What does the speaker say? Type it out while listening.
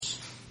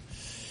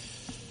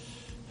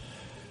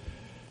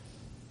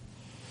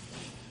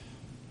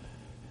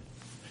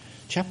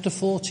chapter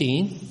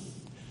 14,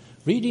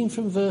 reading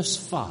from verse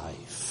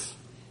 5.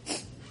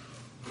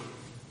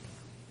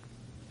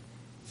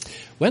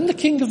 When the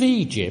king of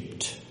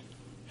Egypt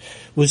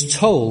was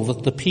told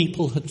that the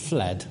people had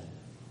fled,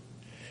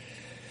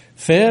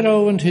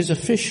 Pharaoh and his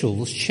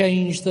officials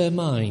changed their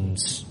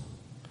minds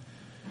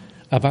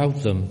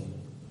about them.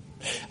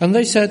 And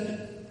they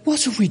said,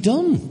 "What have we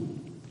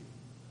done?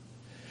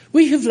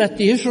 We have let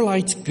the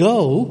Israelites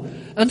go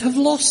and have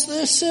lost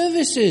their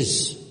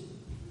services."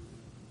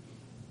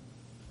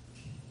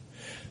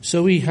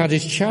 So he had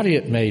his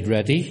chariot made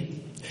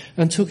ready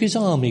and took his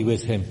army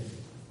with him.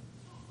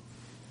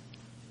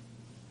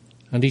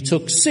 And he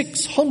took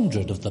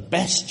 600 of the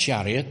best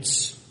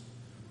chariots,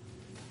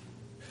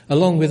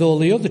 along with all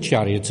the other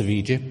chariots of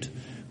Egypt,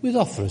 with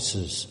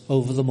officers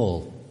over them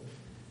all.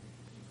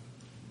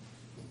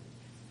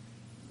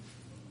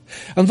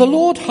 And the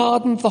Lord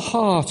hardened the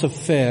heart of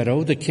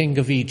Pharaoh, the king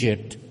of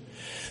Egypt,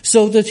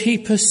 so that he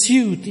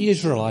pursued the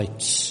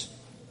Israelites,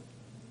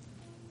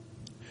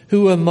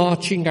 who were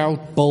marching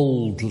out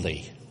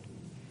boldly.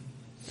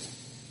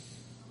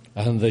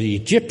 And the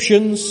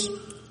Egyptians,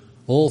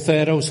 all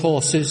Pharaoh's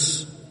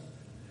horses,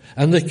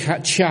 and the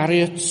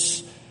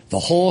chariots, the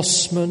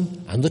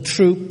horsemen and the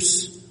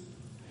troops,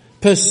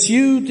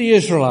 pursued the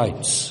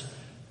Israelites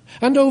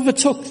and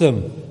overtook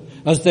them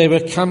as they were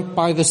camped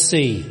by the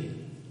sea,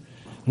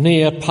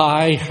 near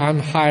Pi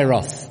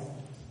Hahiroth,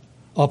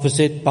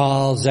 opposite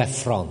Baal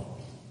Zephron.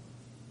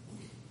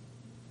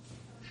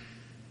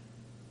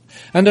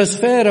 And as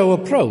Pharaoh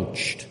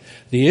approached,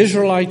 the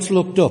Israelites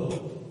looked up,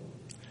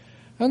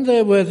 and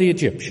there were the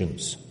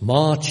Egyptians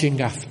marching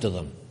after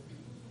them.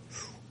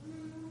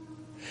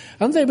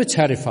 And they were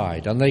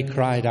terrified, and they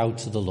cried out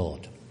to the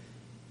Lord.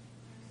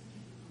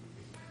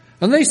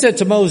 And they said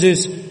to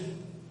Moses,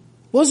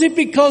 "Was it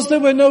because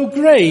there were no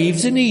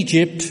graves in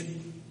Egypt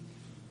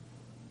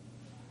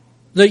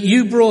that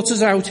you brought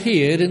us out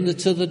here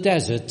to the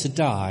desert to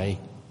die?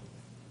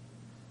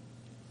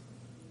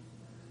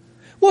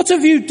 What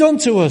have you done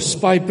to us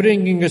by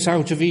bringing us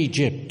out of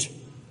Egypt?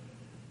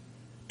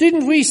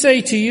 Didn't we say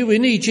to you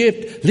in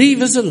Egypt,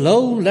 'Leave us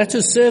alone, let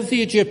us serve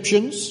the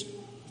Egyptians'?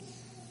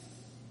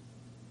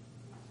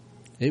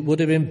 It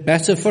would have been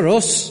better for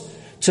us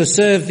to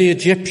serve the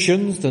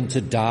Egyptians than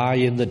to die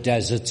in the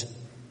desert."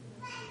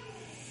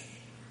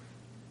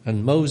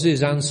 And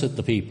Moses answered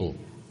the people,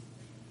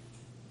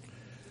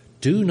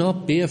 "Do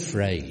not be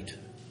afraid.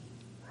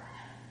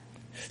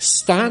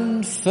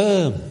 Stand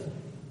firm,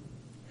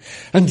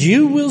 and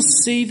you will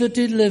see the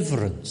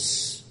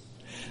deliverance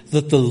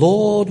that the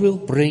Lord will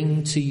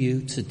bring to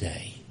you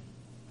today.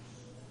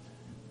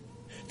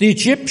 The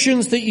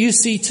Egyptians that you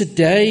see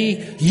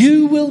today,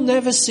 you will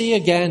never see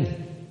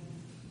again.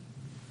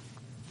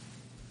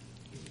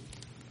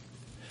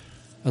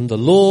 And the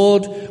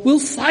Lord will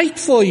fight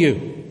for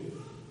you.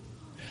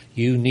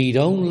 You need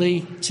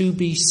only to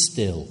be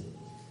still."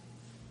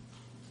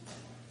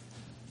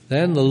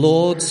 Then the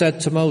Lord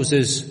said to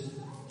Moses,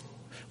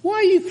 "Why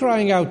are you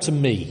crying out to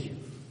me?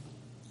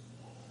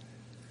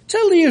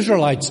 Tell the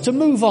Israelites to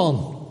move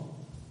on.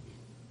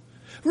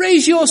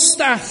 Raise your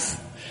staff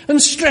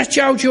and stretch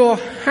out your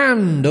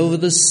hand over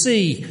the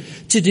sea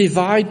to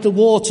divide the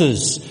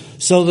waters,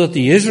 so that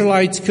the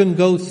Israelites can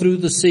go through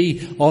the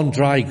sea on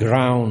dry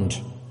ground.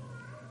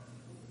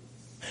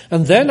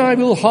 And then I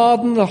will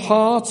harden the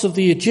hearts of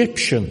the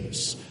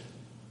Egyptians,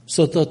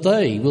 so that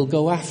they will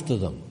go after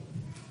them.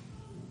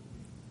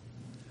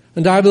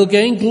 And I will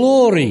gain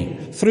glory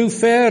through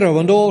Pharaoh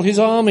and all his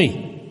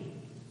army,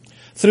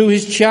 through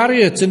his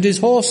chariots and his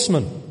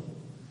horsemen.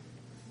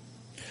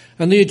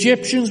 And the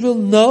Egyptians will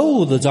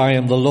know that I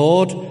am the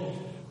Lord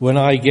when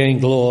I gain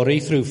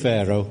glory through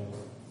Pharaoh,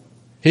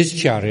 his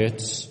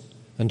chariots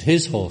and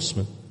his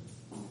horsemen."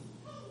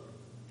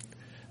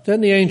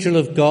 Then the angel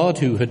of God,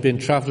 who had been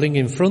travelling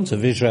in front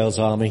of Israel's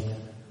army,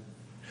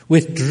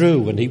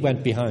 withdrew, and he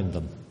went behind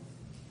them.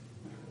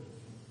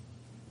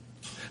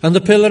 And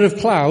the pillar of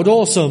cloud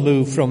also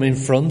moved from in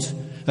front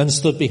and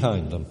stood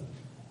behind them.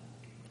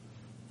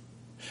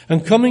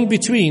 And coming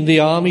between the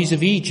armies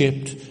of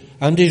Egypt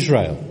and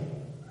Israel.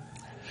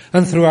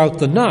 And throughout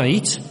the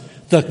night,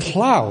 the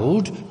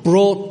cloud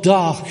brought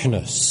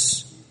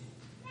darkness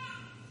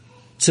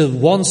to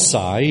one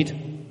side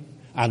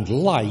and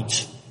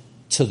light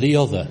to the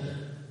other.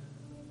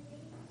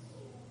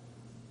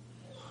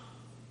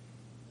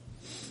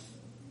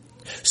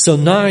 So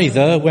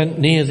neither went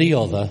near the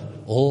other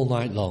all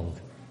night long.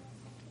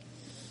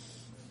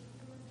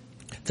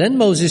 Then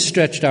Moses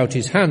stretched out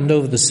his hand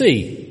over the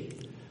sea,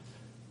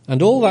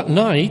 and all that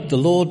night the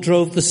Lord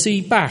drove the sea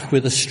back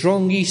with a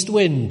strong east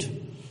wind,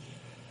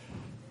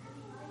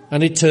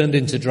 and it turned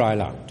into dry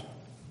land.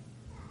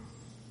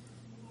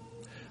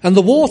 And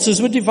the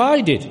waters were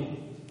divided,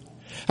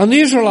 and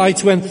the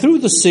Israelites went through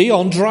the sea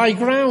on dry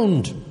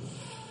ground.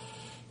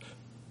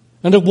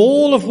 And a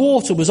wall of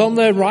water was on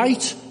their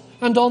right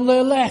and on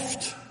their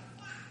left.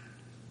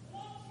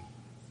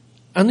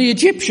 And the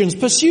Egyptians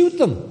pursued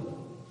them.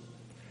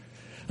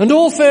 And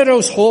all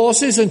Pharaoh's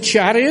horses and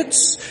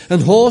chariots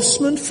and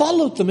horsemen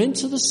followed them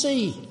into the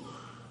sea.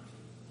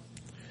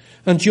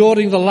 And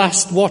during the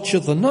last watch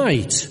of the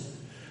night,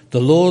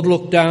 the Lord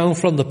looked down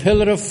from the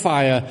pillar of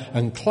fire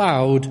and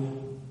cloud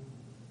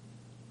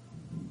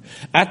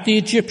at the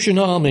Egyptian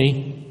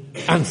army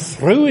and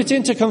threw it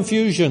into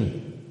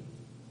confusion.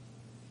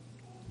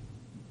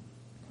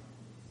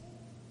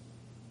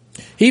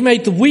 He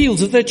made the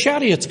wheels of their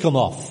chariots come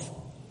off,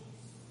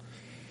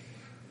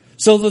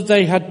 so that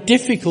they had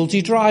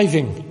difficulty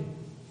driving.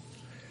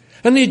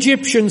 And the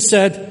Egyptians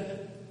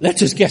said,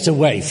 "Let us get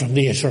away from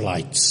the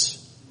Israelites.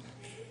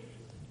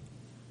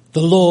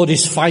 The Lord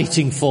is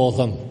fighting for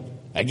them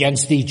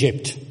against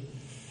Egypt."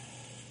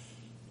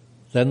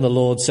 Then the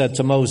Lord said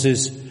to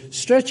Moses,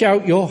 "Stretch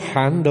out your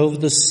hand over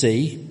the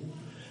sea,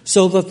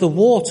 so that the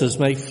waters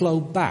may flow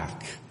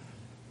back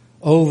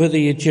over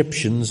the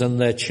Egyptians and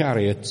their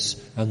chariots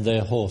and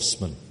their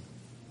horsemen."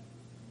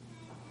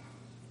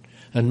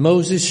 And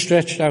Moses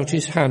stretched out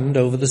his hand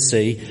over the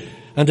sea,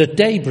 and at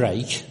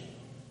daybreak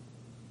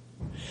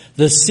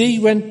the sea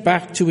went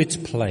back to its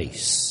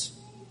place.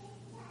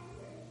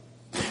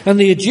 And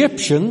the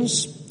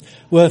Egyptians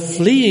were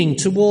fleeing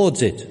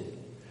towards it,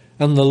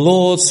 and the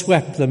Lord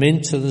swept them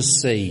into the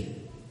sea.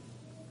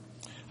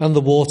 And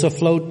the water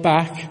flowed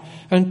back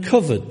and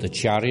covered the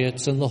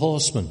chariots and the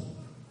horsemen.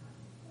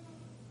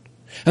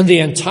 And the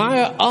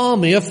entire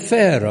army of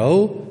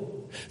Pharaoh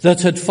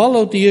that had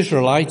followed the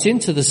Israelites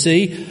into the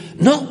sea,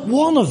 not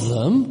one of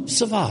them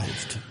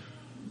survived.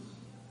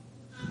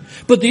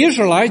 But the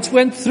Israelites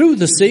went through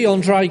the sea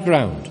on dry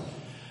ground,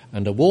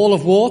 and a wall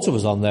of water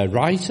was on their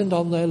right and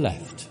on their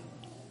left.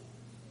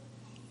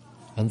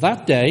 And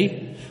that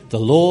day the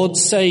Lord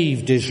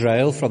saved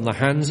Israel from the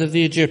hands of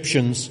the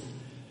Egyptians,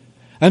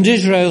 and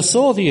Israel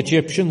saw the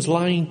Egyptians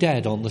lying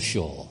dead on the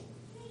shore.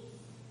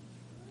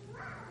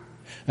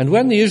 And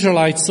when the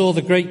Israelites saw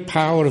the great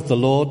power of the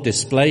Lord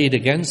displayed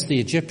against the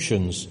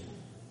Egyptians,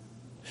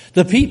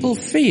 the people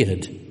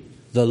feared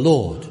the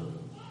Lord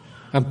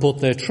and put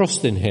their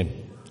trust in him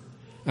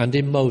and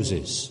in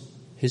Moses,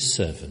 his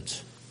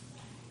servant.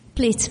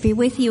 Pleased to be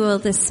with you all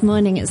this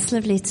morning. It's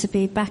lovely to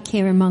be back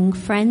here among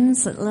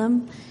friends at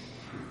Lum.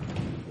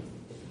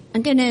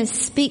 I'm going to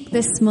speak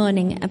this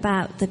morning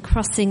about the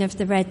crossing of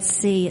the Red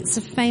Sea. It's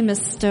a famous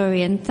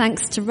story, and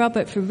thanks to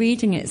Robert for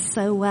reading it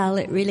so well,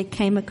 it really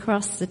came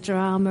across the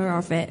drama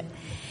of it.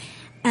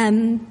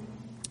 And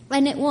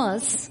it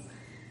was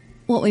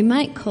what we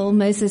might call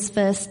Moses'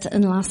 first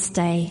and last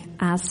day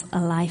as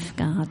a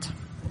lifeguard.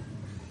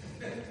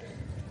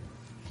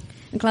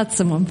 I'm glad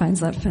someone finds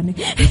that funny.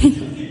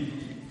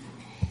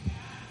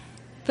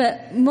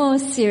 But more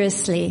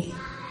seriously,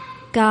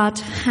 God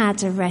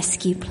had a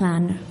rescue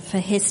plan for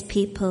his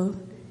people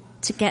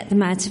to get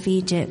them out of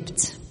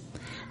Egypt.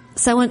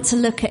 So I want to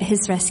look at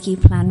his rescue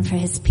plan for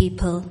his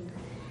people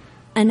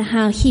and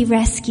how he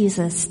rescues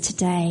us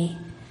today.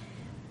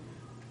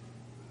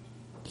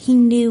 He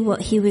knew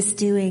what he was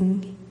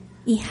doing.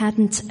 He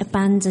hadn't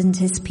abandoned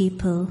his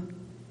people.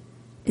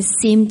 It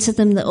seemed to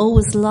them that all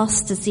was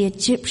lost as the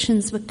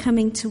Egyptians were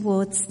coming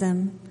towards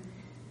them,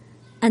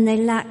 and they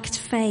lacked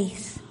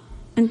faith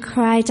and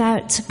cried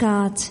out to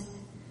God.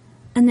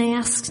 And they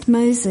asked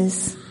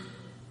Moses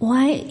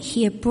why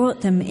he had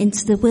brought them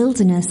into the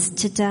wilderness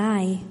to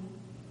die.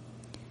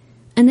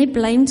 And they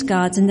blamed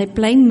God and they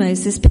blamed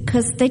Moses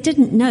because they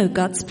didn't know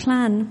God's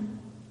plan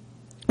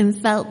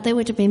and felt they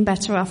would have been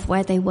better off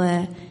where they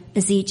were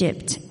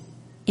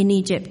in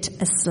Egypt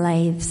as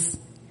slaves.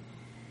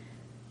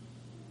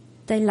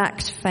 They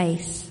lacked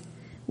faith,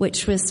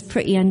 which was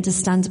pretty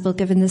understandable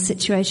given the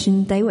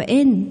situation they were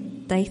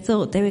in. They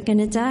thought they were going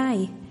to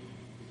die.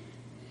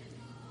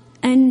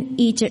 And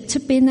Egypt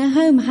had been their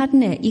home,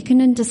 hadn't it? You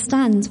can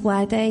understand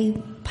why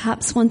they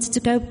perhaps wanted to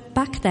go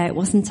back there. It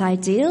wasn't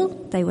ideal.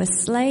 They were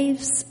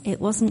slaves. It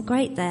wasn't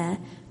great there,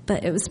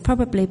 but it was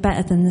probably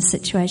better than the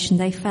situation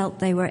they felt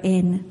they were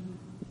in.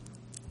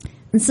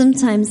 And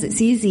sometimes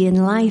it's easy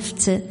in life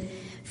to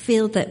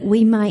feel that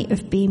we might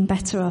have been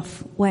better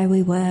off where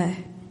we were,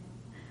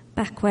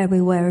 back where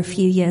we were a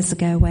few years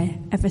ago, where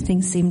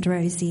everything seemed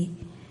rosy.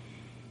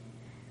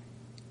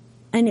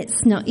 And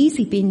it's not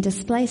easy being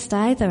displaced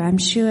either. I'm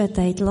sure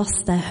they'd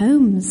lost their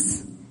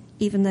homes,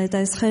 even though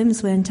those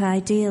homes weren't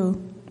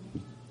ideal.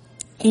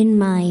 In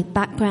my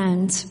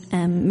background,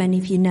 many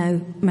of you know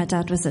my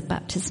dad was a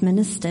Baptist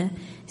minister.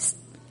 He's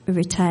a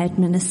retired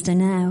minister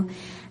now.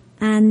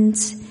 And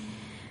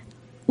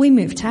we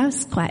moved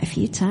house quite a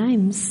few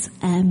times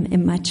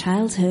in my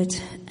childhood.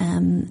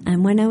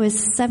 And when I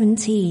was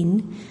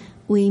 17,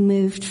 we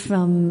moved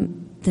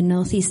from the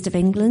northeast of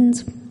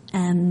England,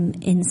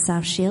 in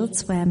South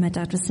Shields, where my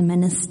dad was a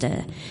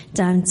minister,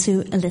 down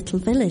to a little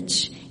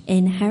village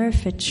in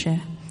Herefordshire.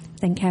 I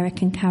think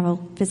Eric and Carol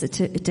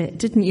visited,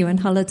 didn't you, on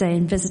holiday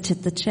and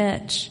visited the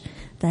church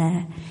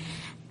there.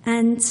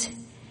 And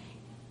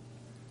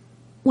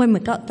when we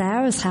got there,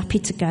 I was happy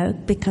to go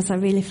because I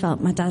really felt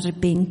my dad had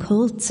been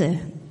called to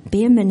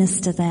be a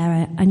minister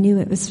there. I knew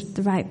it was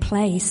the right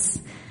place.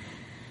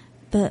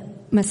 But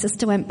my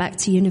sister went back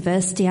to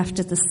university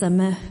after the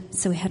summer,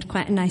 so we had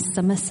quite a nice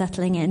summer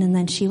settling in, and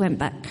then she went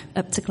back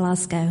up to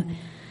Glasgow.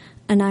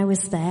 And I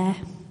was there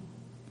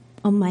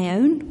on my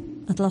own.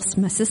 I'd lost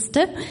my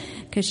sister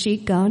because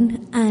she'd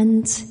gone,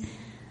 and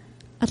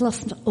I'd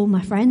lost all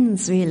my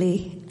friends,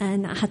 really,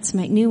 and I had to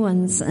make new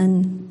ones.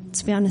 And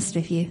to be honest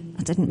with you,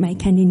 I didn't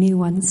make any new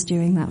ones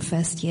during that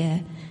first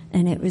year,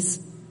 and it was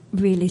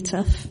really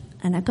tough,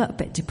 and I got a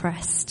bit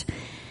depressed.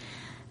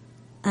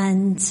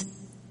 And,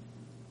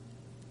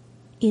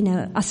 you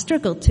know, I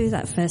struggled through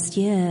that first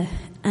year,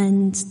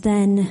 and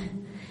then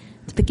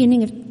at the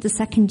beginning of the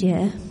second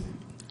year,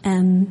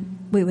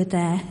 we were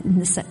there in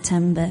the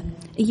September.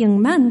 A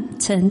young man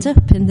turned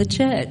up in the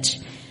church,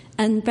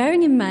 and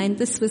bearing in mind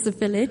this was a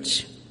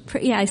village,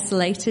 pretty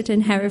isolated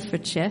in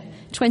Herefordshire,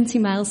 20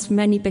 miles from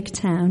any big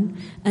town,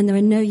 and there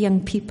were no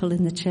young people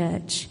in the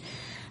church.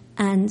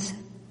 And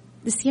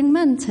this young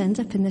man turned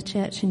up in the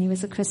church, and he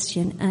was a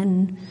Christian,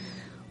 and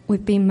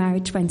we've been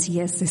married 20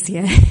 years this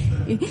year.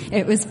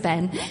 It was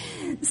Ben.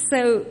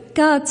 So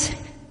God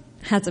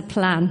had a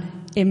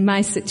plan in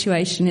my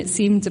situation. It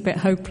seemed a bit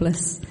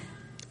hopeless,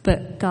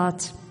 but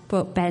God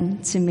brought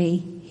Ben to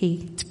me.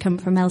 He'd come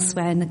from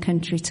elsewhere in the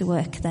country to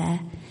work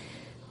there.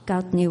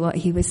 God knew what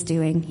he was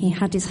doing. He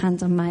had his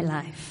hand on my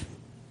life.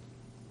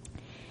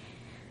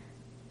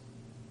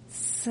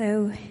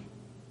 So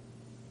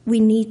we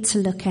need to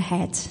look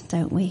ahead,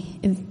 don't we,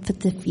 for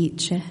the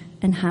future,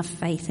 and have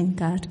faith in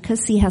God,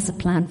 because he has a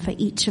plan for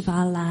each of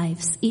our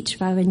lives, each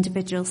of our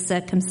individual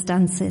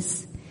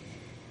circumstances.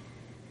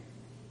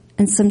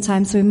 And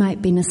sometimes we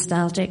might be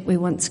nostalgic, we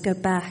want to go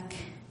back,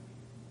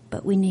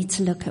 but we need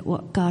to look at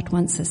what God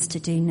wants us to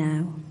do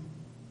now.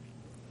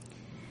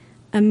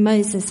 And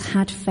Moses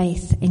had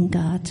faith in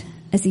God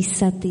as he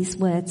said these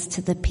words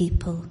to the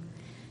people: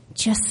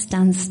 just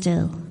stand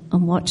still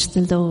and watch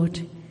the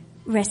Lord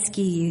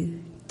rescue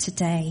you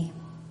today.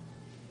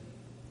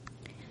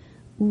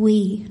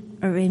 We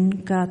are in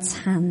God's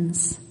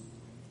hands,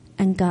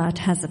 and God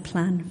has a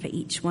plan for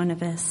each one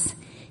of us.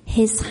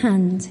 His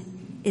hand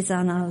is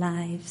on our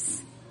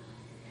lives,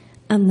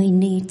 and we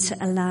need to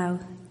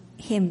allow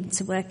him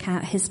to work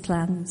out his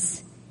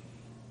plans,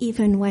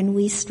 even when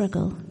we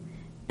struggle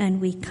and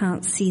we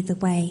can't see the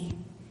way.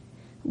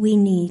 We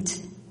need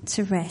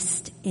to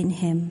rest in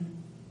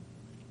him.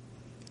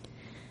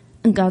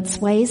 And God's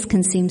ways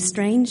can seem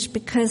strange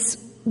because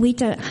we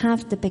don't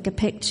have the bigger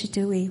picture,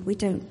 do we? We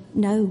don't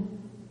know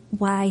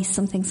why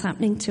something's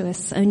happening to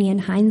us. Only in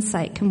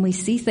hindsight can we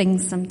see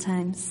things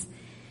sometimes.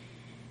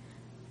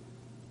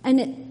 And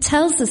it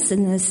tells us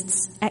in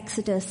this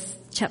Exodus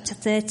chapter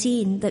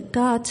 13 that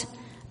God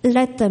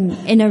led them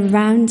in a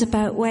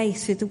roundabout way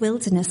through the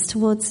wilderness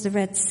towards the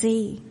Red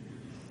Sea.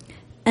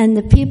 And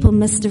the people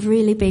must have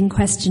really been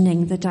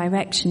questioning the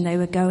direction they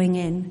were going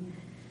in.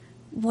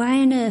 Why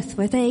on earth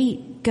were they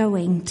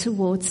going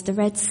towards the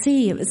Red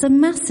Sea? It was a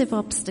massive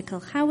obstacle.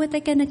 How were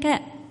they going to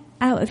get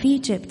out of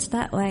Egypt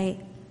that way?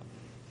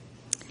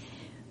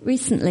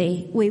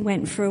 Recently, we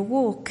went for a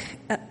walk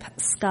up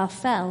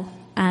Scafell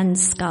and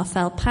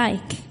Scafell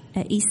Pike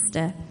at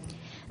Easter.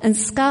 And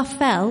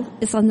Scafell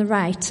is on the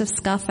right of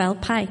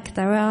Scafell Pike.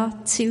 There are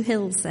two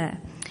hills there.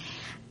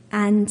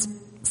 And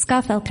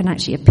Scafell can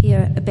actually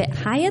appear a bit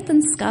higher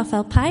than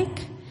Scafell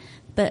Pike,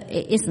 but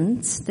it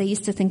isn't. They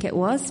used to think it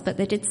was, but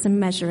they did some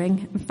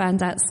measuring and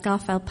found out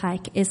Scafell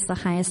Pike is the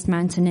highest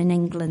mountain in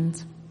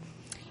England.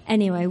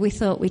 Anyway, we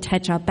thought we'd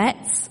hedge our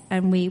bets,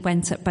 and we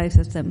went up both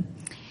of them.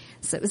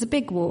 So it was a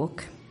big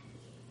walk,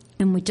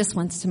 and we just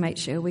wanted to make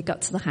sure we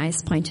got to the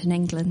highest point in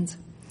England.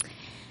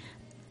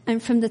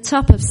 And from the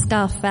top of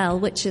Scafell,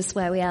 which is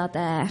where we are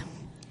there,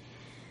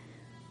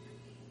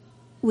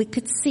 we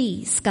could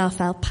see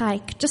Scafell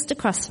Pike just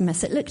across from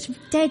us. It looked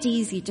dead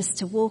easy just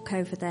to walk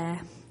over there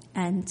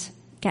and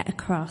get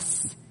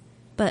across.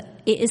 But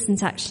it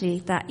isn't actually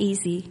that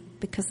easy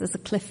because there's a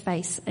cliff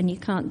face and you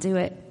can't do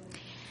it.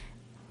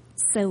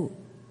 So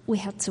we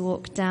had to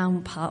walk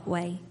down part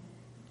way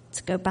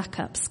to go back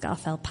up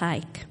Scafell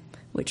Pike,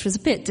 which was a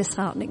bit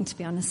disheartening, to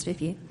be honest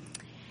with you.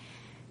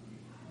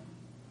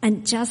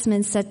 And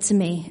Jasmine said to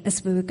me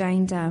as we were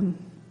going down,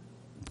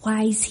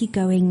 why is he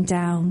going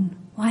down?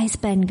 Why is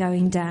Ben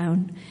going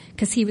down?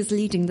 Because he was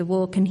leading the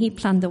walk and he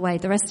planned the way.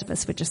 The rest of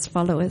us were just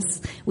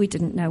followers. We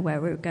didn't know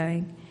where we were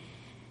going.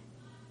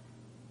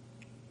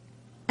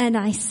 And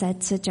I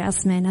said to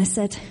Jasmine, I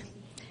said,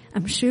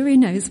 I'm sure he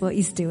knows what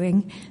he's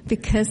doing,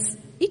 because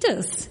he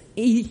does.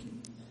 He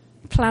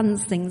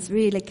plans things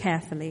really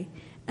carefully.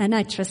 And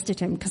I trusted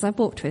him because I've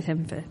walked with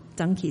him for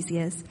donkey's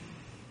years.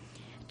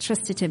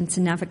 Trusted him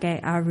to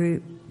navigate our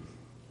route.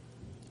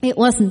 It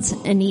wasn't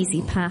an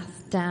easy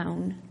path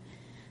down.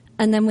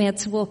 And then we had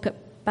to walk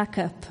back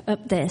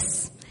up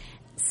this.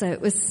 So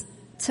it was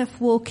tough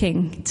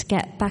walking to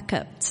get back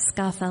up to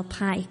Scafell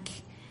Pike.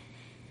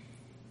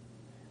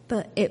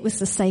 But it was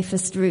the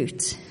safest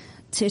route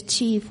to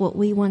achieve what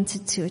we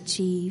wanted to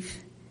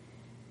achieve.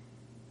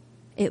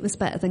 It was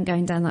better than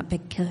going down that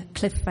big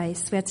cliff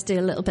face. We had to do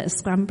a little bit of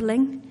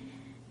scrambling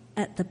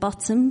at the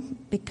bottom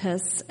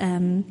because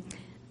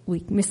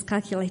we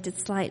miscalculated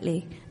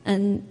slightly.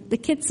 And the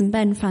kids and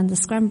Ben found the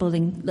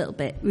scrambling little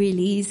bit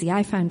really easy.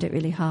 I found it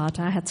really hard.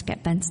 I had to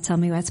get Ben to tell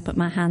me where to put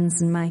my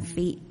hands and my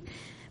feet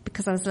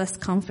because I was less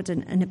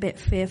confident and a bit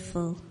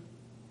fearful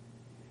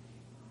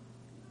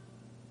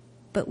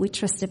but we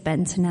trusted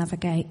Ben to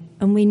navigate.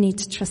 And we need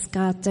to trust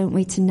God, don't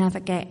we, to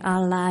navigate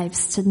our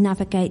lives, to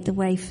navigate the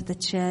way for the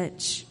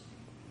church.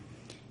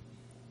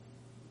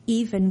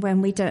 Even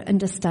when we don't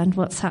understand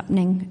what's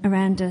happening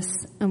around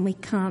us and we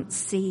can't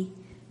see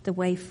the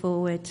way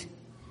forward.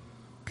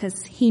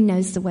 Because he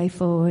knows the way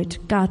forward.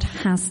 God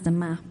has the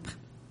map.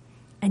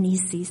 And he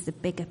sees the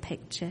bigger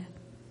picture.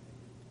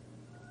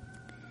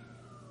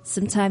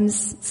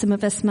 Sometimes some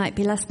of us might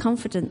be less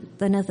confident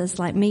than others,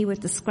 like me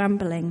with the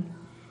scrambling.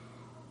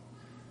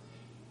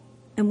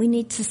 And we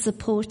need to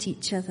support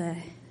each other.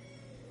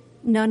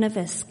 None of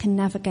us can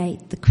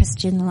navigate the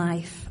Christian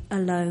life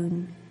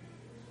alone.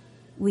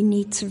 We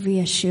need to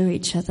reassure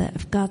each other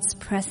of God's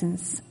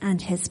presence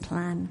and his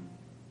plan.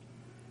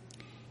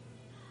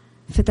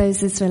 For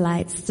those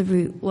Israelites, the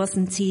route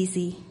wasn't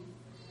easy,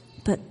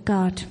 but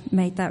God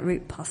made that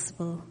route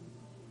possible.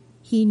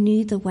 He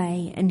knew the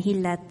way and he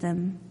led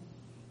them.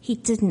 He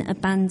didn't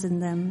abandon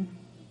them.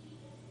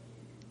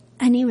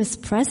 And he was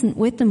present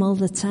with them all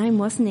the time,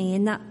 wasn't he?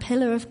 In that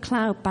pillar of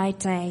cloud by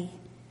day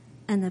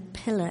and the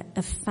pillar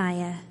of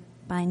fire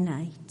by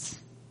night.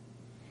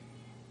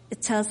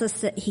 It tells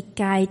us that he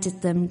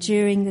guided them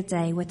during the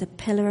day with a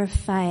pillar of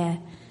fire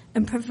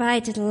and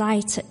provided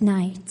light at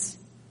night.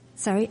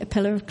 A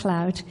pillar of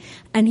cloud.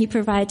 And he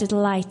provided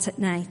light at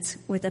night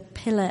with a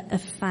pillar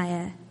of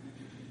fire,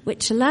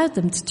 which allowed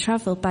them to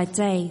travel by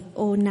day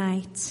or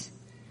night.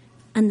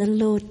 And the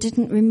Lord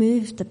didn't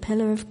remove the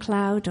pillar of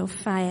cloud or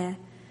fire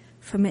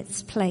from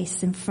its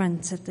place in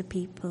front of the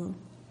people.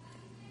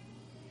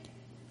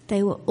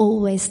 They were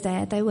always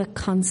there. They were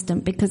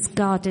constant because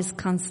God is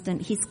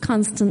constant. He's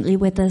constantly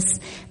with us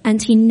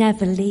and he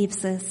never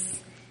leaves us.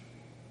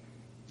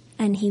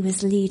 And he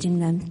was leading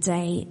them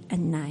day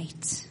and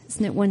night.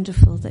 Isn't it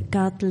wonderful that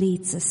God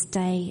leads us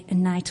day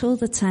and night? All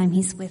the time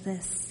he's with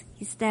us.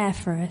 He's there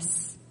for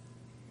us.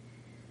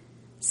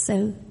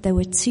 So there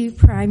were two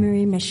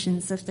primary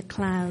missions of the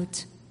cloud.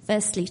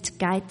 Firstly, to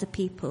guide the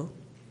people.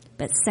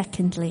 But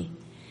secondly,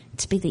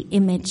 to be the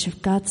image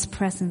of God's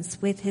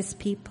presence with his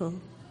people.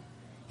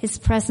 His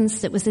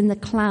presence that was in the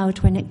cloud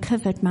when it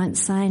covered Mount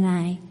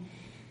Sinai.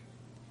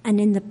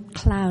 And in the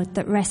cloud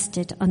that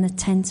rested on the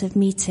tent of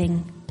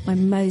meeting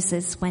when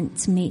Moses went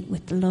to meet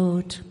with the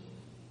Lord.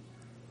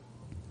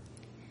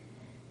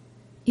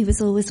 He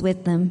was always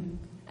with them,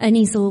 and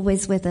he's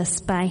always with us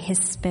by his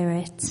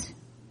Spirit.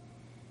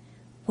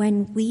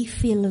 When we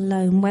feel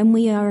alone, when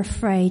we are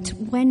afraid,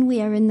 when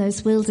we are in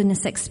those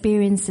wilderness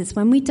experiences,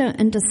 when we don't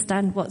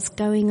understand what's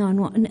going on,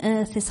 what on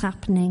earth is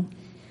happening,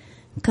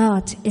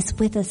 God is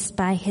with us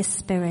by his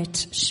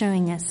Spirit,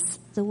 showing us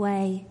the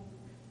way.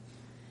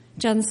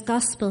 John's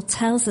Gospel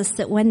tells us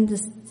that when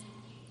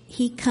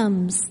he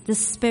comes, the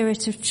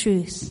Spirit of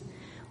truth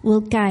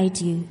will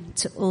guide you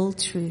to all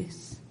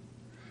truth.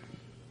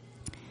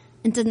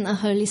 And didn't the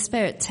Holy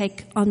Spirit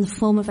take on the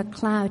form of a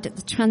cloud at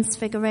the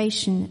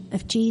transfiguration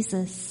of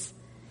Jesus?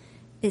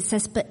 It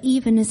says, but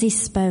even as he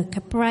spoke,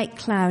 a bright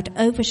cloud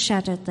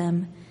overshadowed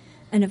them,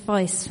 and a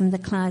voice from the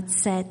cloud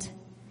said,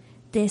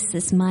 this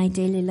is my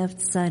dearly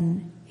loved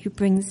Son, who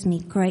brings me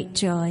great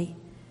joy.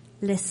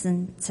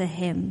 Listen to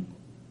him.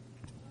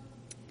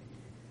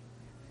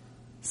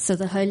 So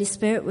the Holy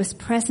Spirit was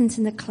present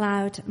in the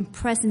cloud and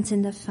present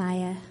in the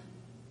fire.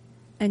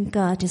 And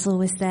God is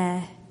always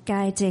there,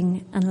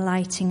 guiding and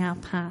lighting our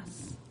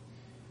path.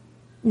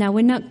 Now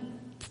we're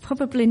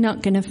probably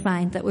not going to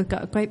find that we've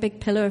got a great big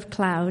pillar of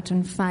cloud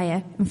and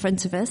fire in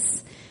front of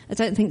us. I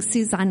don't think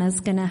Susanna's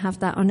going to have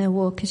that on her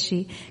walk as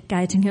she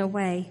guiding her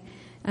way.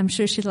 I'm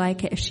sure she'd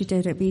like it if she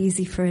did. It'd be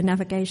easy for her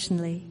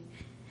navigationally.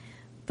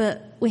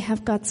 But we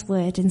have God's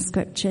word in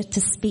Scripture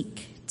to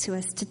speak to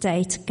us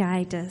today, to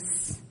guide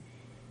us.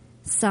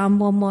 Psalm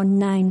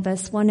 119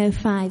 verse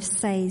 105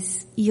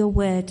 says, your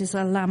word is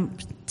a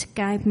lamp to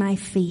guide my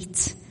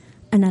feet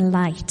and a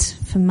light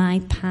for my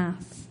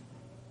path.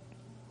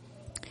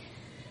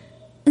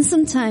 And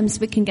sometimes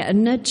we can get a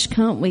nudge,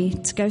 can't we,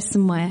 to go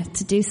somewhere,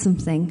 to do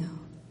something.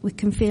 We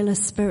can feel a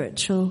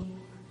spiritual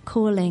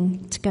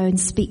calling to go and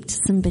speak to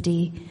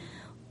somebody,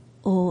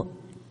 or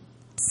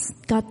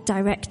God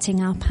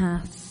directing our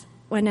path.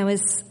 When I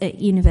was at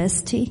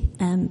university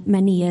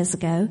many years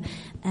ago,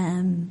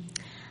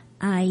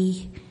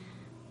 I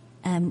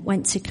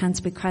went to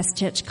Canterbury Christ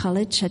Church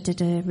College. I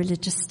did a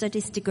religious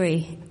studies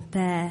degree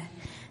there,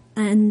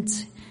 and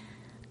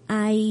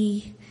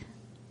I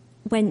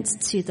went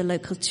to the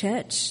local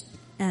church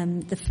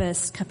the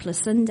first couple of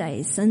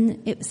Sundays,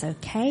 and it was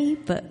okay,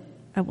 but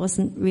I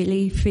wasn't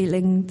really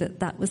feeling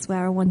that was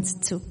where I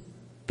wanted to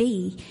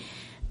be.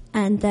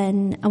 And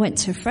then I went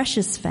to a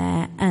freshers'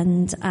 fair,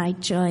 and I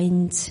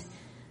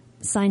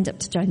signed up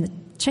to join the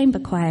chamber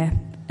choir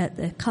at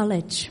the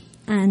college.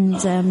 And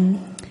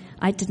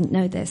I didn't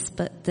know this,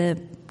 but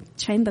the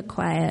chamber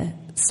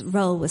choir's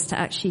role was to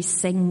actually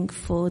sing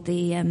for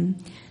the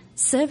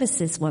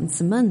services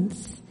once a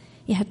month.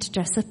 You had to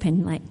dress up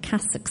in like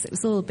cassocks. It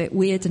was all a bit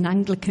weird and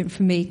Anglican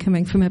for me,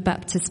 coming from a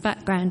Baptist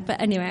background.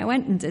 But anyway, I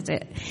went and did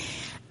it.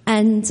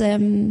 And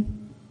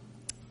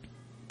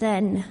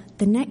then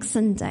the next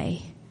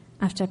Sunday,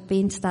 after I'd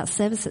been to that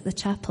service at the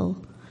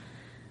chapel,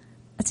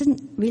 I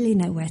didn't really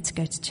know where to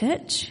go to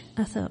church.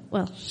 I thought,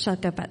 well, shall I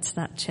go back to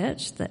that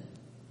church that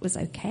was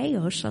okay,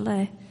 or shall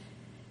I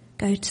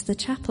go to the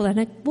chapel? And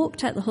I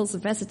walked out the halls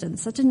of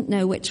residence. I didn't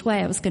know which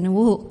way I was going to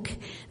walk.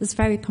 I was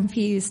very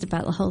confused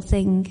about the whole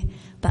thing,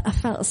 but I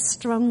felt a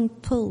strong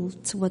pull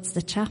towards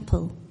the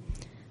chapel.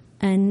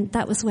 And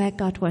that was where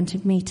God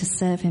wanted me to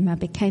serve him. I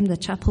became the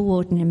chapel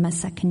warden in my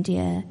second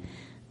year,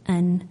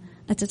 and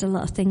I did a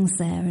lot of things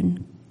there,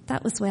 and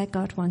that was where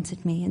God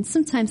wanted me. And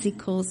sometimes he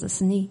calls us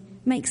and he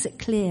makes it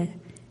clear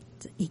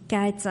that he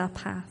guides our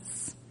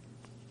paths.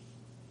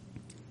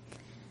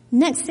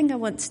 Next thing I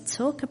want to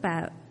talk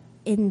about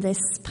in this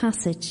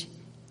passage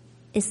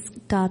is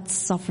God's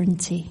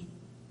sovereignty,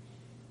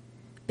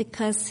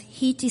 because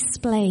he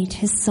displayed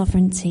his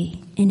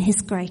sovereignty in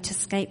his great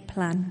escape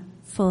plan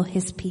for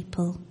his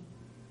people.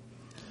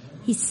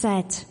 He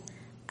said,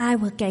 I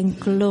will gain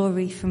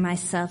glory for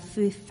myself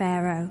through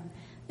Pharaoh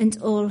and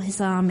all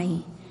his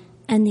army,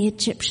 and the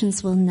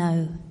Egyptians will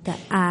know that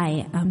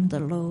I am the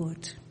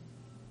Lord.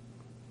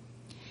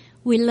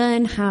 We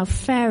learn how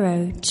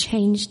Pharaoh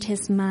changed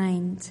his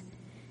mind.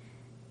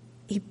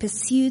 He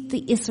pursued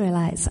the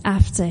Israelites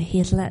after he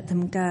had let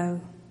them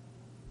go.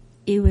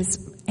 He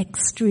was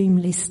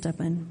extremely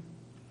stubborn.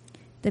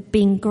 There'd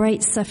been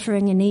great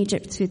suffering in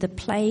Egypt through the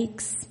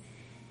plagues,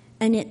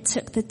 and it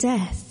took the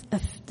death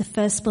of the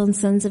firstborn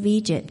sons of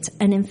Egypt,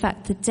 and in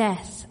fact the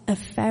death of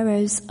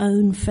Pharaoh's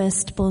own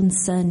firstborn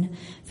son,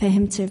 for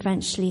him to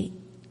eventually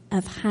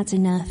have had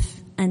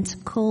enough and to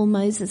call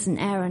Moses and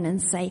Aaron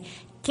and say,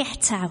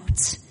 get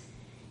out.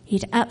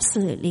 He'd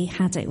absolutely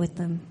had it with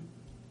them.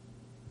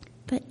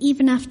 But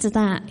even after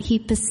that, he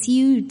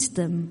pursued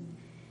them.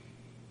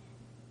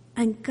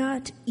 And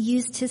God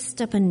used his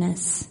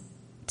stubbornness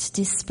to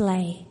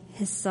display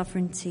his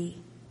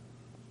sovereignty.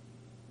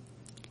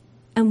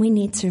 And we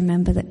need to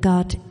remember that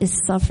God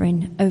is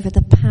sovereign over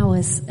the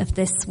powers of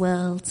this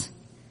world.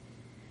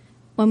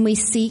 When we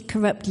see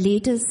corrupt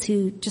leaders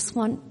who just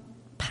want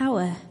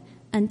power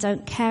and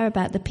don't care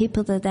about the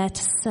people they're there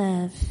to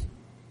serve,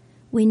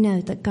 we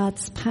know that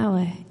God's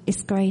power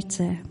is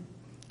greater.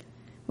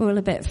 We're all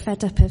a bit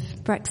fed up of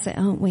Brexit,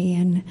 aren't we?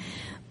 And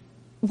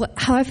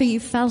however you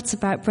felt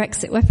about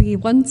Brexit, whether you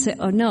want it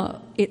or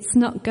not, it's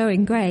not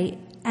going great.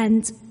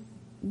 And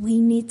we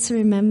need to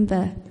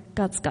remember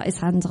God's got his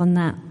hand on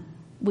that.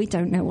 We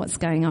don't know what's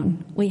going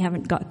on. We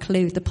haven't got a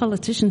clue. The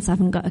politicians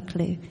haven't got a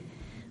clue.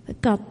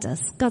 But God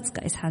does. God's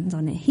got his hand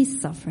on it.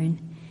 He's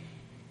sovereign.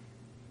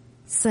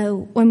 So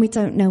when we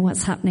don't know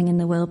what's happening in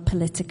the world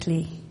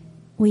politically,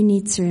 we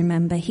need to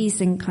remember he's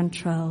in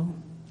control.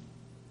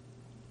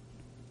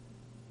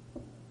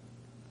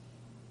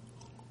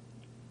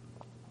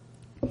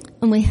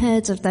 And we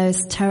heard of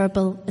those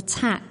terrible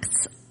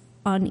attacks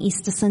on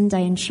Easter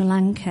Sunday in Sri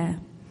Lanka.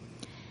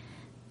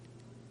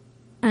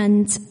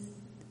 And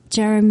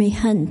Jeremy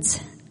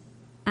Hunt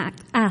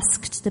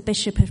asked the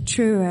Bishop of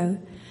Truro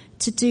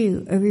to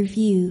do a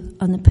review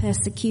on the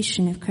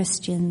persecution of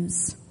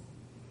Christians.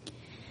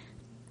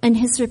 And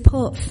his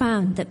report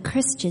found that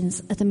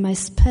Christians are the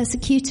most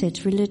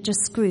persecuted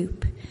religious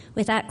group,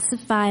 with acts of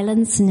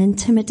violence and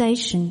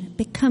intimidation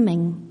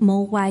becoming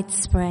more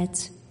widespread.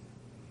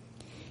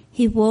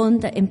 He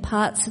warned that in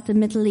parts of the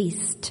Middle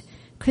East,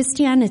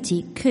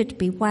 Christianity could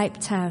be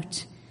wiped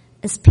out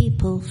as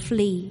people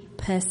flee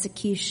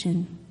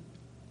persecution.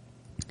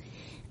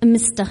 And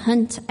Mr.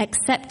 Hunt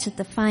accepted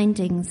the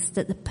findings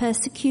that the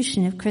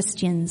persecution of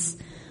Christians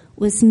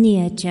was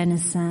near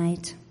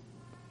genocide,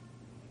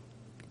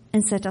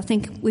 and said, I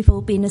think we've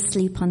all been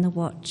asleep on the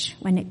watch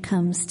when it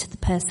comes to the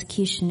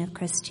persecution of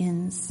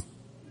Christians.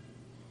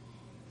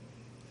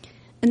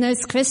 And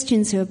those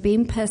Christians who are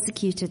being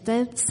persecuted,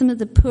 they're some of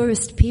the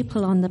poorest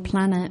people on the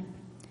planet.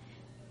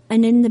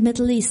 And in the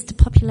Middle East, the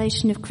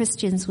population of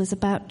Christians was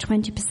about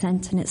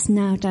 20%, and it's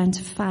now down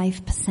to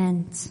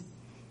 5%.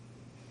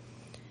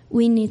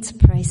 We need to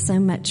pray so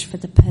much for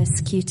the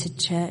persecuted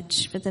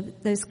church, for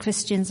those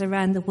Christians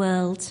around the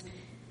world.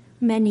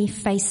 Many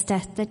face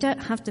death. They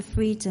don't have the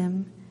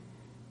freedom.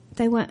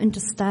 They won't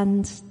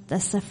understand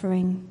their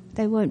suffering.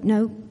 They won't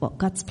know what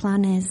God's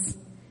plan is.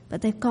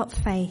 But they've got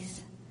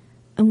faith,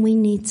 and we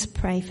need to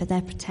pray for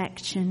their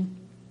protection.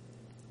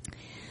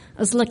 I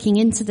was looking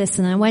into this,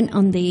 and I went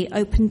on the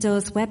Open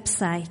Doors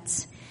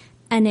website,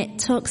 and it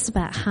talks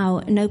about how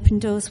an Open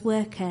Doors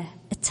worker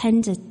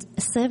attended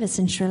a service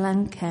in Sri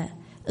Lanka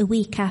a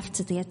week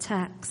after the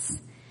attacks.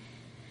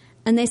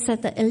 And they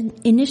said that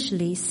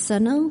initially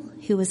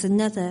Sunil, who was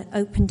another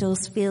Open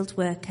Doors field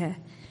worker,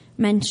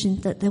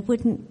 mentioned that there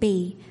wouldn't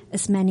be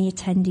as many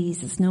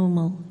attendees as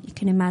normal. You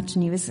can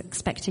imagine he was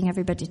expecting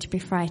everybody to be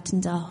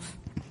frightened off.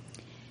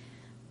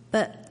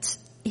 But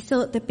he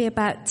thought there'd be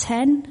about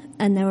 10,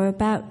 and there were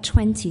about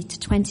 20 to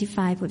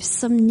 25, with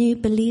some new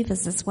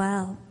believers as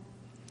well.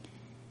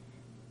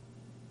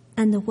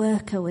 And the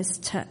worker was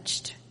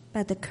touched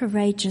by the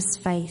courageous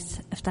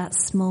faith of that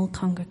small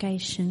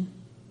congregation.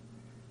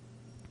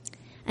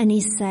 And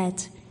he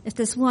said, if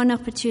there's one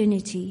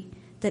opportunity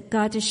that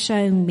God has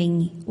shown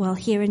me while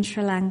here in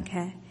Sri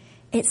Lanka,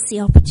 It's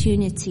the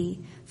opportunity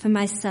for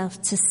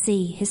myself to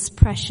see his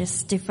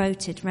precious,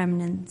 devoted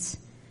remnant.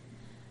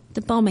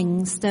 The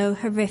bombings, though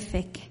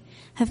horrific,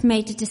 have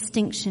made a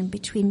distinction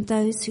between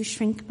those who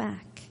shrink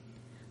back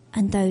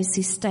and those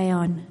who stay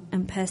on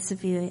and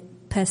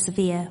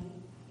persevere.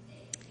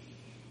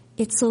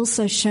 It's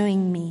also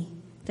showing me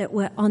that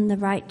we're on the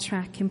right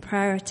track in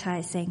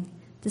prioritizing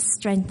the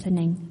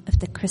strengthening of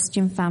the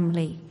Christian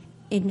family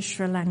in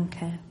Sri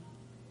Lanka.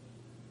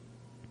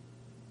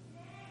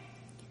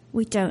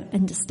 We don't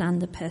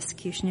understand the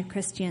persecution of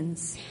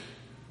Christians,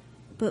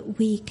 but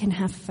we can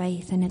have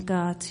faith in a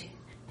God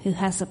who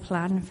has a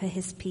plan for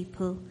his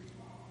people.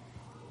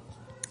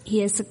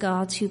 He is a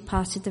God who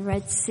parted the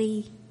Red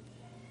Sea,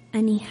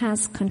 and he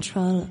has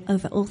control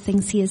over all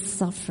things. He is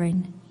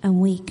sovereign, and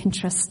we can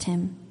trust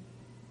him,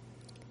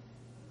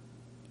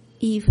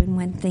 even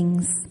when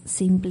things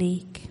seem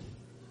bleak.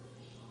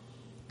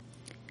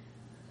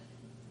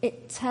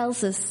 It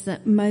tells us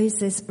that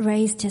Moses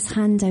raised his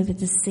hand over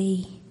the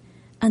sea,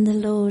 and the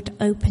Lord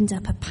opened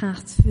up a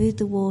path through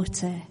the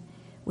water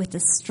with a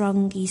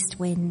strong east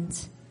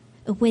wind,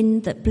 a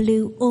wind that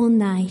blew all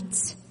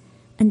night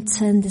and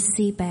turned the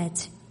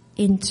seabed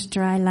into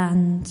dry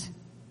land.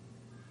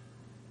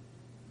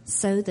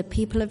 So the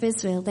people of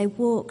Israel, they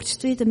walked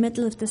through the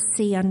middle of the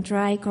sea on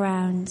dry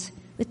ground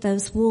with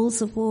those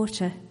walls of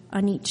water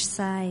on each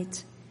side.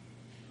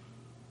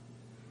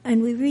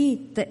 And we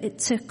read that it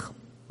took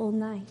all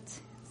night.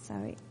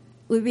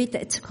 We read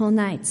that it took all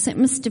night, so it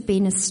must have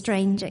been a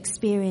strange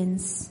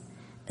experience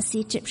as the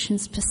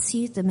Egyptians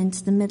pursued them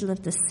into the middle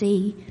of the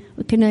sea.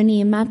 We can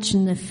only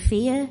imagine the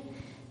fear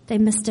they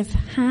must have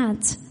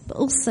had, but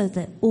also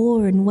the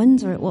awe and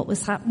wonder at what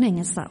was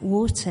happening as that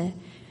water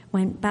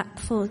went back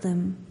for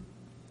them.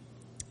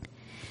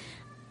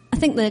 I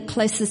think the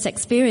closest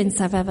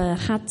experience I've ever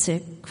had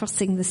to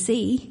crossing the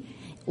sea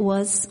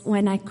was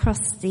when I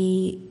crossed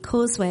the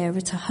causeway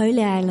over to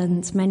Holy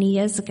Island many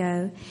years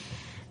ago.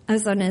 I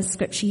was on a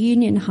Scripture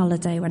Union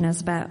holiday when I was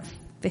about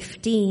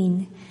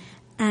 15,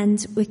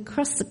 and we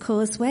crossed the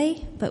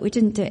causeway, but we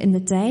didn't do it in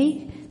the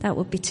day. That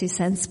would be too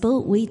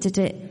sensible. We did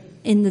it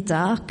in the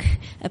dark,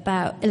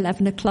 about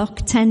 11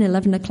 o'clock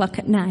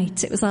at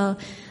night. It was our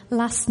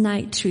last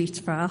night treat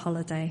for our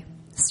holiday.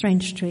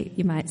 Strange treat,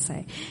 you might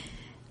say.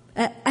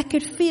 I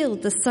could feel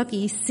the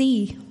soggy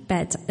sea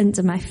bed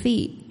under my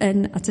feet,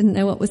 and I didn't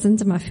know what was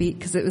under my feet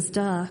because it was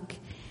dark.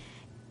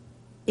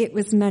 It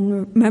was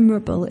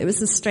memorable. It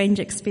was a strange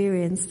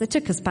experience. They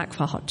took us back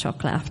for hot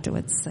chocolate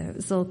afterwards, so it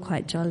was all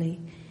quite jolly.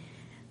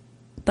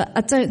 But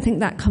I don't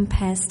think that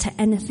compares to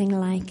anything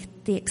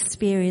like the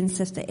experience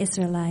of the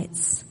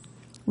Israelites.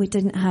 We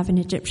didn't have an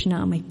Egyptian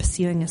army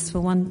pursuing us, for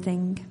one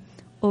thing,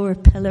 or a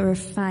pillar of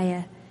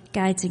fire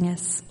guiding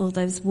us, or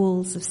those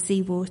walls of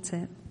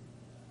seawater.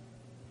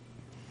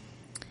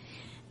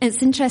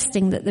 It's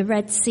interesting that the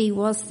Red Sea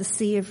was the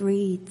Sea of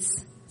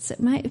Reeds, so it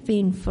might have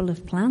been full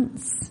of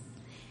plants.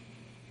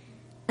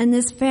 And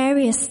there's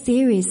various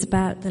theories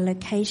about the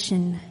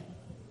location.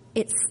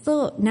 It's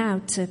thought now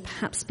to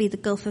perhaps be the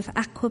Gulf of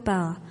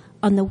Aqaba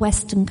on the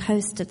western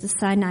coast of the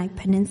Sinai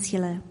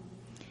Peninsula.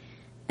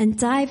 And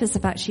divers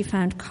have actually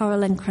found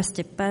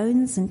coral-encrusted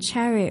bones and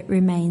chariot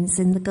remains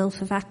in the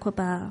Gulf of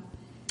Aqaba.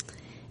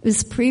 It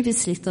was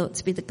previously thought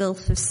to be the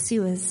Gulf of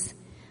Suez,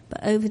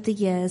 but over the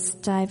years,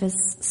 divers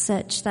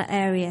searched that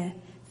area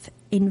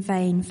in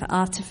vain for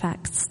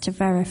artifacts to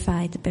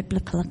verify the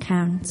biblical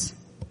account.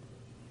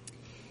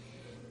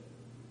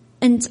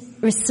 And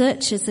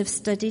researchers have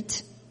studied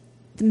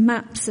the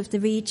maps of the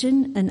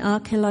region and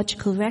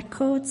archaeological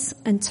records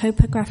and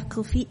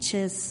topographical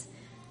features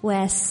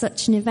where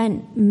such an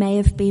event may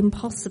have been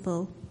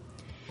possible.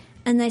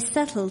 And they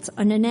settled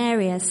on an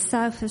area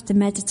south of the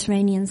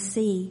Mediterranean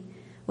Sea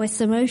where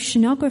some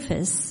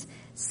oceanographers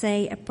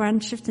say a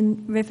branch of the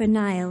River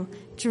Nile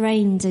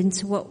drained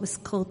into what was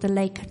called the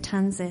Lake of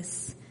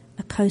Tansis,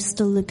 a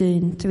coastal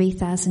lagoon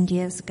 3,000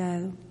 years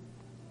ago.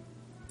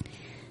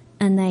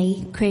 And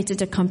they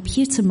created a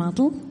computer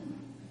model.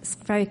 It's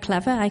very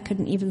clever. I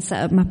couldn't even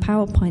set up my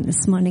PowerPoint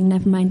this morning,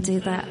 never mind do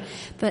that.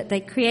 But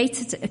they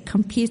created a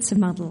computer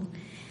model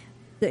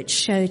that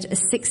showed a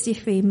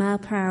 63 mile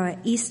per hour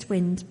east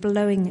wind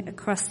blowing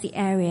across the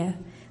area,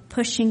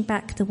 pushing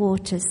back the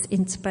waters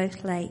into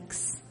both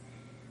lakes,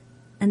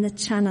 and the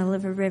channel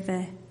of a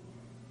river,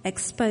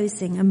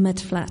 exposing a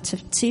mudflat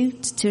of 2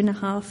 to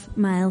 2.5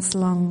 miles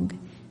long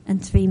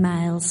and 3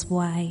 miles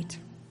wide.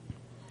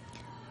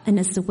 And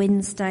as the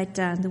winds died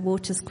down, the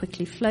waters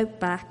quickly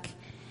flowed back,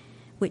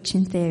 which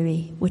in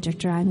theory would have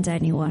drowned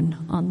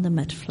anyone on the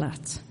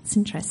mudflat. It's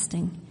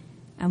interesting.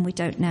 And we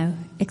don't know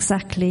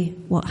exactly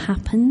what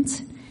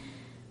happened,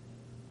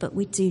 but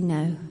we do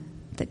know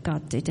that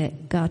God did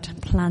it. God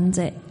planned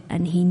it,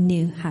 and he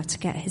knew how to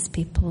get his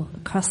people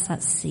across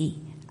that sea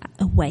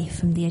away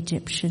from the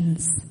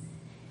Egyptians.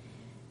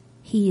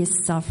 He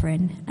is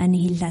sovereign, and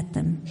he led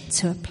them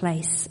to a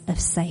place of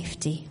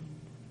safety.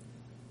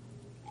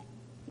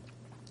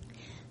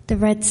 The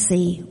Red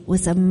Sea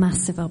was a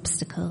massive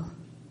obstacle,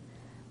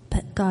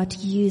 but God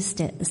used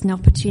it as an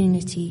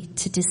opportunity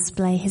to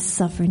display his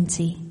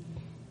sovereignty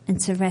and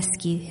to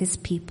rescue his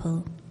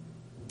people.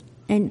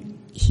 And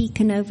he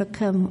can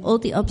overcome all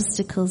the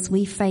obstacles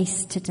we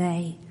face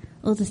today,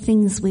 all the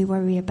things we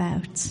worry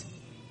about.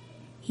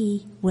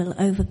 He will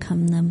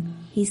overcome them.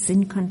 He's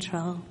in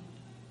control.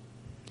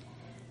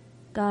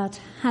 God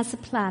has a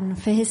plan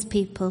for his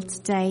people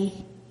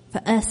today,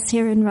 for us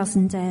here in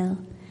Rosendale,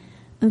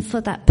 and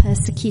for that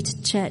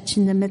persecuted church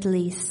in the Middle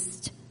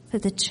East, for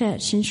the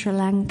church in Sri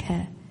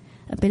Lanka.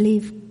 I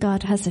believe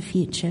God has a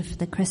future for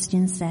the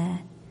Christians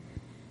there.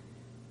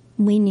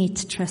 We need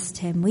to trust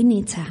him. We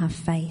need to have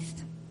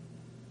faith.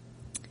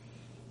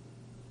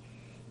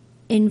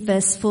 In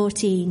verse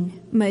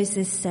 14,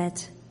 Moses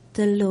said,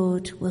 "The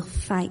Lord will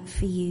fight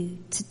for you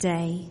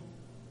today.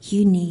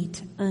 You need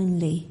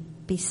only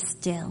be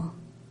still."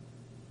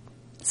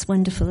 It's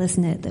wonderful,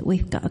 isn't it, that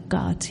we've got a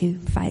God who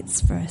fights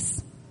for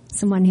us,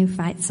 someone who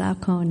fights our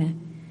corner.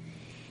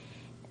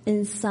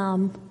 In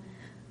Psalm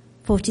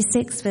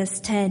 46 verse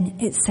 10,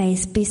 it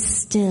says, "Be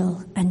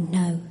still and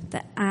know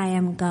that I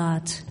am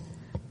God.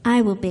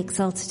 I will be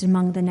exalted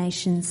among the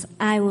nations.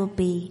 I will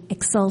be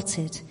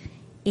exalted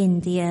in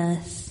the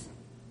earth."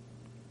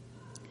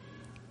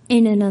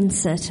 In an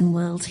uncertain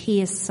world,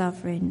 he is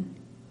sovereign.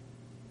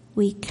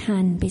 We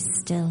can be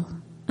still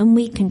and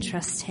we can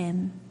trust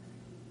him.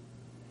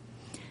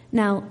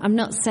 Now, I'm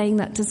not saying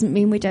that doesn't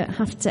mean we don't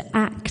have to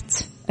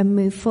act and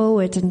move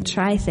forward and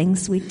try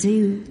things. We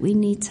do. We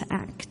need to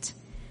act.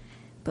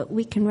 But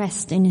we can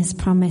rest in his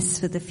promise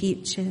for the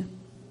future.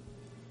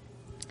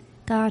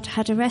 God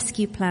had a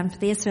rescue plan for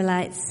the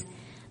Israelites,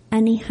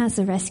 and he has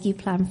a rescue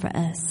plan for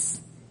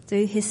us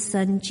through his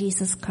Son,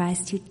 Jesus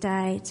Christ, who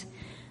died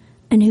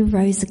and who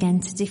rose again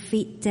to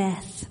defeat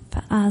death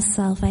for our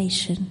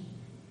salvation.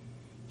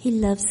 He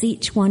loves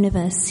each one of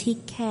us. He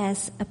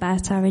cares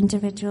about our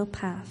individual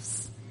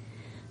paths,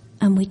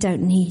 and we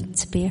don't need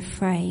to be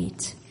afraid.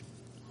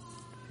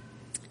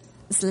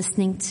 I was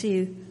listening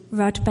to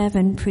Rod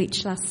Bevan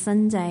preach last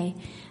Sunday,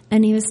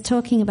 and he was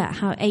talking about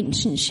how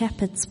ancient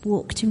shepherds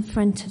walked in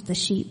front of the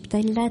sheep.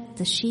 They led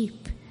the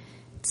sheep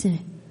to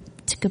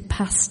good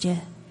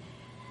pasture.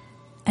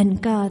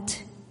 And God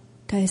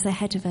goes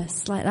ahead of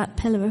us like that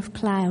pillar of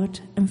cloud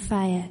and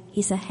fire.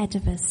 He's ahead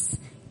of us,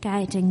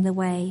 guiding the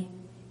way.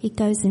 He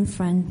goes in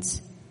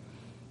front.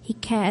 He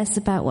cares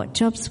about what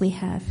jobs we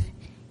have.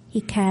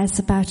 He cares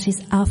about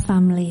our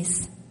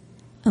families,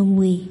 and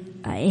we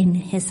are in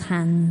his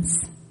hands.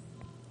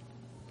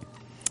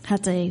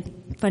 Had a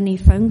funny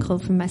phone call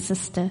from my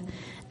sister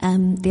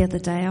the other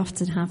day. I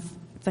often have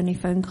funny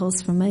phone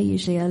calls from her.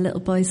 Usually her little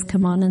boys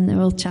come on and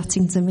they're all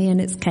chatting to me and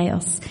it's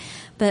chaos.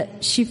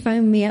 But she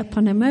phoned me up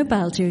on her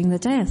mobile during the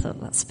day. I thought,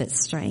 that's a bit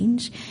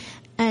strange.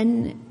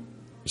 And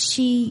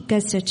she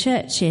goes to a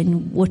church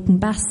in Wootton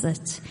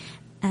Bassett,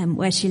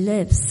 where she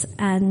lives.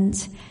 And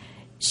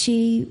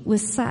she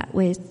was sat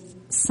with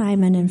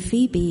Simon and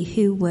Phoebe,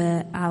 who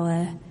were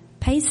our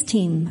PACE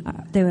team.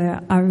 They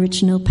were our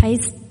original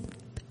PACE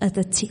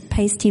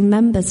team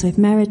members with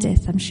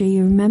Meredith. I'm sure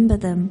you remember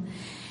them.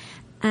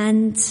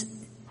 And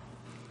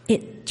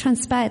it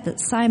transpired that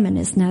Simon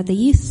is now the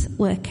youth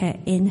worker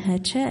in her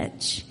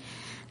church.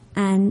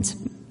 And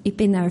he'd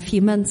been there a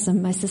few months,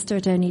 and my sister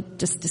had only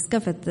just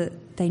discovered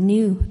that they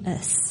knew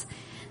us.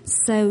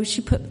 So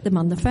she put them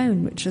on the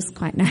phone, which was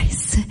quite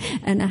nice.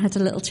 And I had a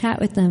little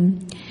chat with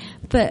them.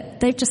 But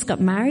they've just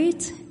got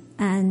married,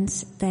 and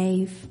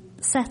they've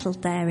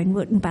settled there in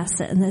Wootton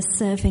Bassett, and they're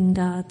serving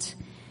God.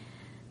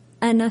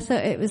 And I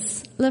thought it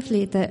was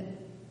lovely that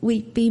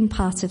we've been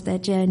part of their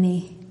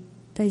journey.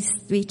 Those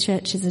 3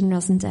 churches in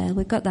Rosendale,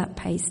 we've got that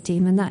PACE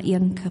team, and that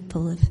young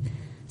couple have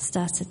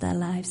started their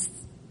lives.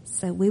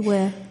 So we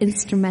were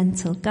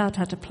instrumental. God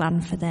had a plan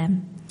for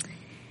them.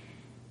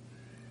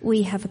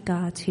 We have a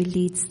God who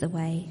leads the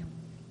way.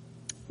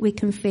 We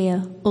can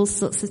fear all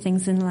sorts of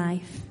things in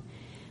life.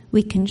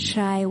 We can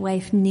shy away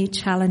from new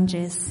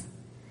challenges.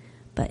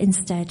 But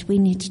instead, we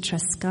need to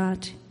trust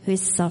God, who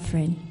is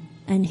sovereign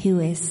and who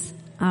is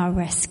our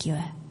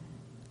rescuer.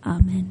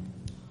 Amen.